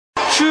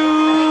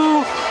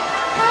Choo!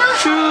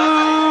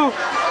 Choo!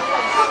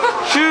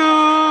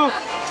 Choo!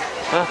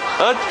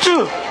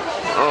 Achoo!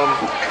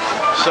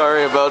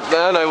 Sorry about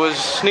that, I was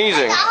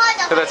sneezing.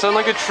 Did that sound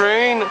like a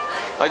train?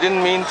 I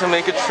didn't mean to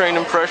make a train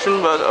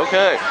impression, but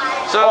okay.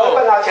 So...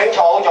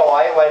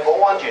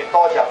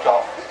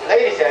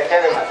 Ladies and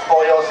gentlemen,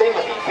 for your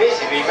safety, please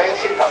remain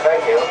seated.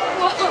 Thank you.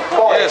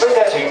 各位尊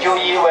敬請注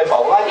意為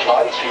保安全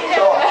請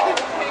坐好。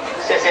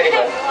謝謝你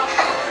們。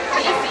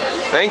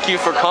Thank you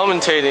for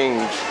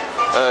commentating,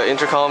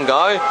 intercom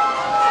guy.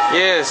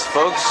 Yes,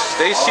 folks,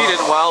 stay seated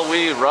while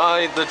we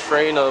ride the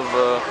train of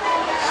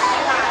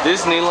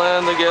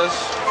Disneyland, I guess.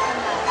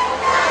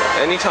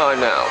 Anytime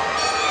now.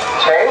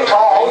 請坐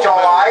好座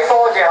位，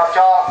多謝合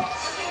作。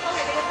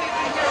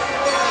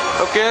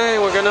 Okay,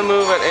 we're gonna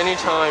move at any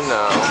time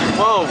now.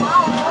 Whoa!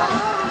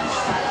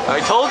 I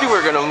told you we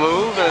were gonna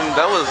move, and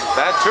that was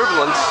bad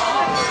turbulence.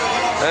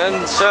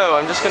 And so,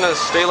 I'm just gonna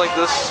stay like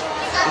this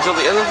until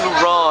the end of the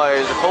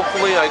ride.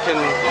 Hopefully I can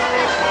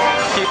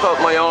keep up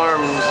my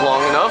arms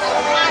long enough.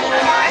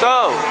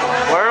 So,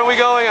 where are we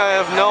going? I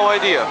have no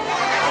idea.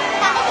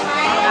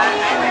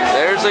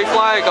 There's a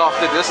flag off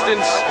the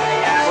distance.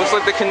 Looks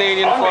like the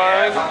Canadian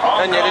flag,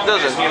 and yet it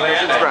doesn't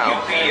because it's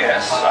brown.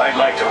 I'd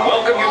like to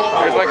welcome you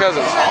aboard. Here's my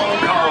cousins. Hong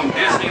Kong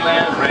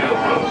Disneyland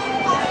Railroad.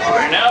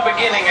 We're now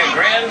beginning a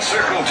grand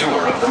circle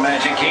tour of the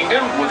Magic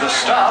Kingdom with a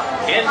stop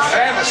in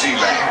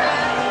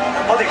Fantasyland.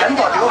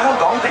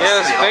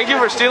 Yes, thank you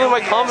for stealing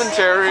my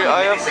commentary.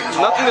 I have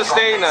nothing to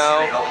say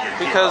now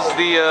because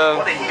the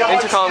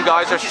intercom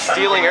guys are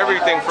stealing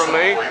everything from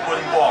me.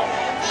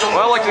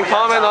 Well, I can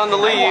comment on the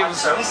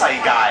leaves.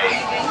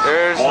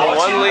 There's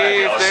one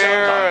leaf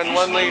there, and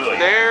one leaf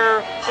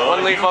there,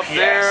 one leaf up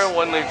there,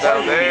 one leaf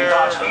down there,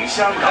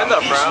 and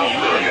up brown.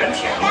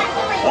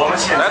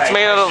 That's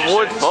made out of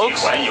wood,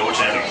 folks.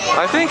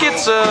 I think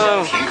it's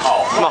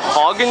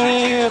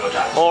mahogany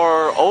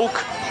or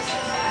oak.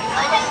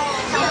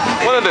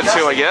 One of the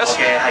two, I guess.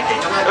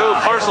 Oh,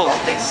 parcels.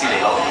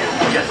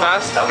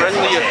 Fast,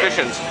 friendly,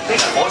 efficient.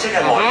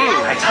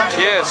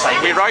 Yes,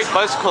 we ride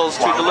bicycles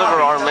to deliver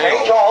our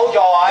mail.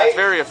 It's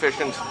very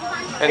efficient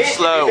and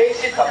slow.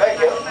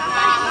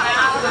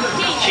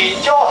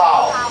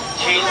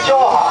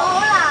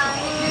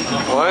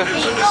 What?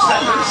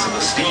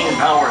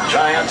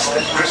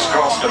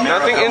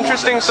 Nothing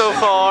interesting so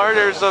far.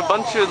 There's a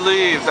bunch of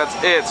leaves. That's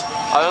it.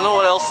 I don't know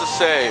what else to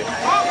say.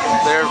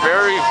 They're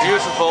very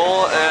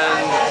beautiful,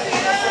 and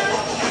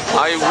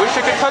I wish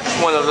I could touch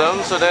one of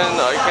them so then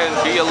I can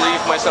be a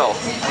leaf myself.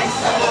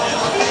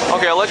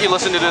 Okay, I'll let you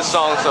listen to this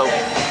song, so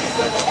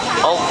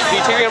I'll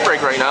be taking a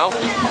break right now.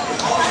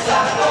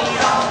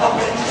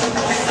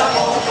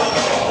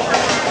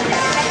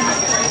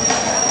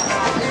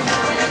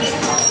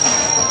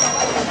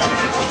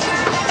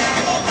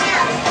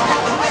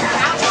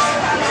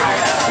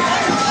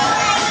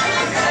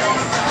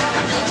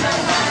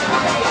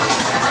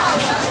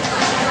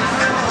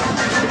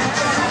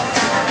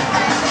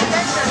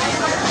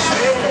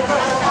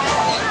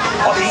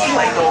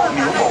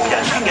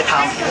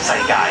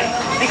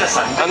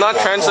 I'm not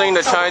translating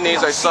to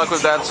Chinese, I suck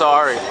with that,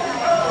 sorry.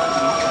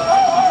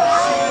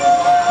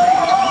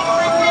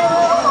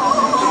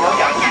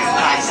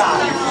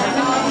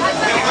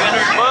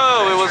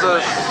 Whoa, it was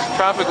a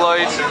traffic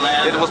light.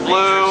 It was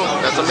blue.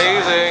 That's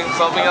amazing.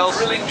 Something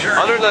else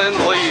other than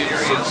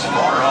leaves.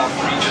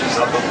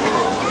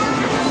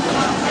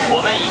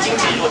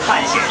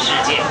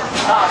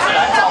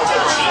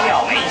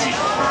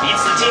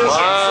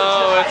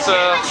 Wow, it's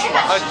a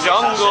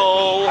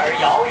jungle.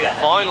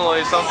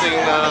 Finally, something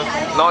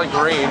not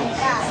green.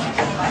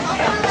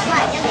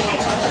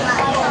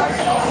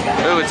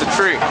 Ooh, it's a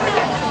tree.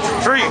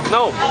 Tree!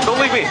 No! Don't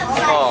leave me!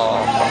 Oh,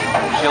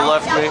 you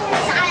left me.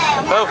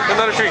 Oh,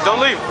 another tree. Don't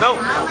leave! No!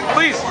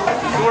 Please!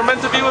 You were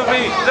meant to be with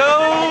me!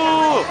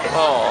 No!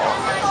 Oh.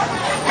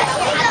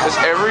 Is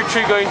every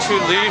tree going to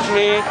leave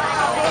me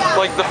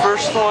like the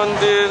first one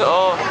did?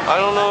 Oh, I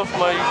don't know if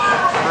my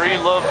tree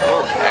love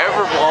will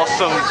ever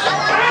blossom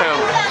him.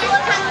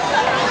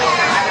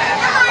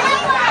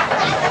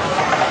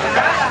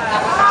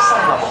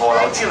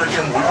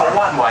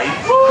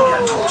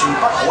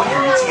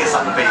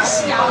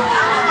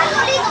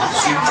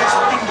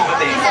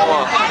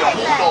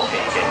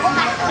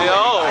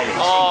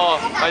 Oh,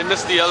 I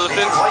missed the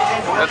elephant.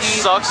 That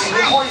sucks.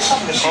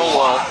 Oh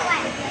well.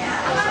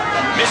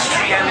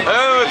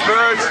 Oh, it's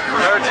birds.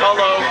 Birds,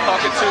 hello,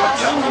 cockatoo.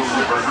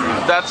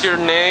 That's your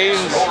name.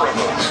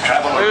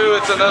 Ooh,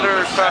 it's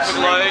another traffic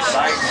light.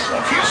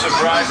 A few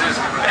surprises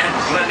and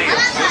plenty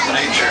of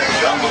good-natured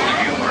jungle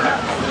humor.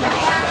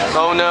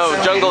 Oh no,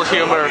 jungle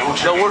humor.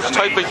 The worst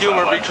type of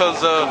humor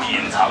because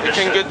it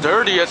can get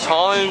dirty at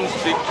times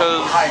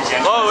because...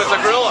 Oh, it's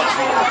a gorilla.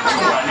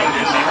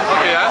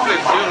 Okay, I have to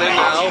zoom in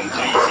now.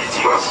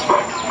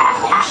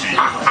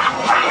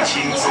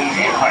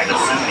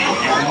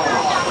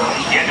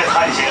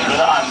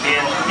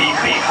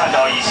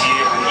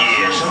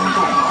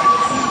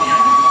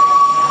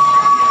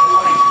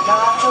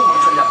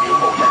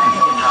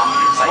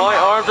 My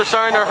arms are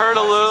starting to hurt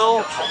a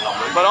little,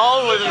 but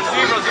always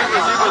zebra,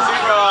 zebra, zebra,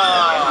 zebra.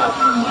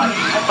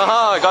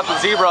 Haha, I got the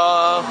zebra.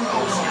 Oh,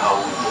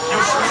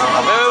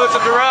 it's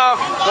a giraffe.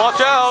 Watch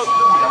out. Oh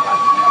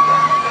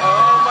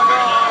my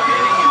god.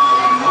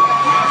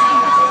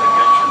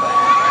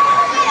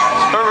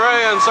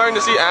 Hooray, I'm starting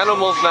to see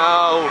animals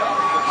now.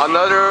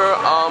 Another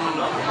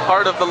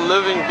part of the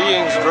living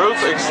beings group,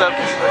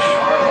 except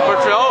for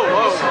whoa.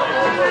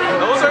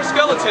 Those are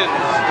skeletons.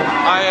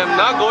 I am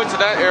not going to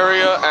that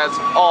area at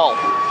all.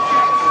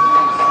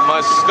 My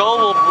skull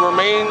will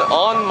remain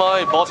on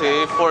my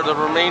body for the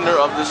remainder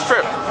of this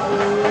trip.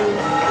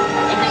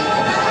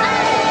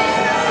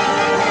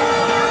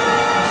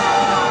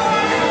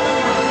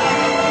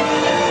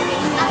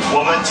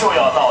 我们就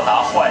要到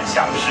达幻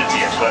想世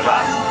界车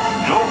站。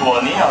如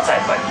果您要在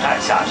本站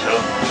下车，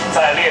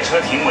在列车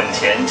停稳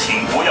前，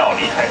请不要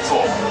离开座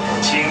位，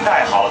请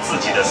带好自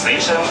己的随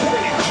身物品。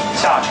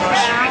下车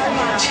时，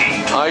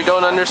请。I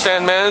don't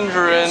understand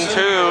Mandarin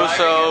too,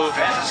 so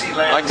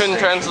I couldn't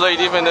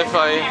translate even if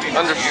I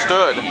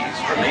understood.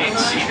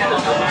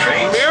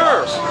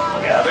 Mirror.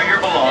 Gather your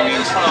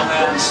belongings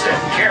and step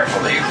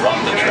carefully from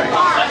the train.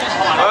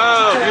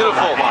 Oh,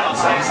 beautiful.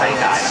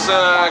 It's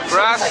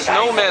grass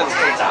snowmen,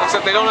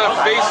 except they don't have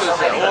faces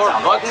or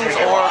buttons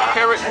or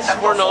carrots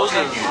for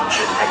noses.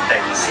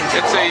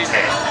 It's a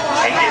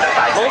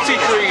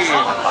multi-tree.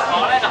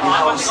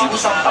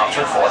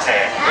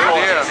 Oh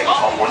dear.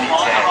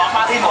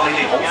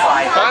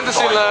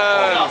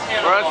 Fantasyland.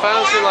 We're at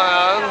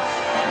Fantasyland.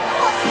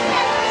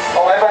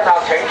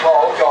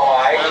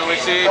 And we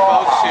see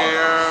folks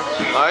here.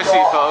 I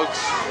see folks.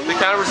 The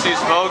camera sees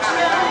folks.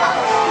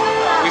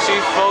 We see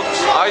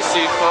folks. I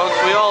see folks.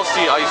 We all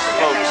see ice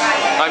folks.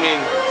 I mean,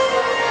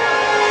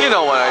 you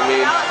know what I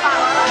mean.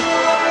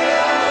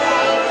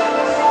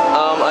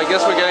 I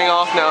guess we're getting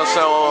off now,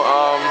 so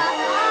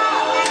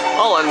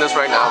I'll end this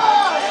right now.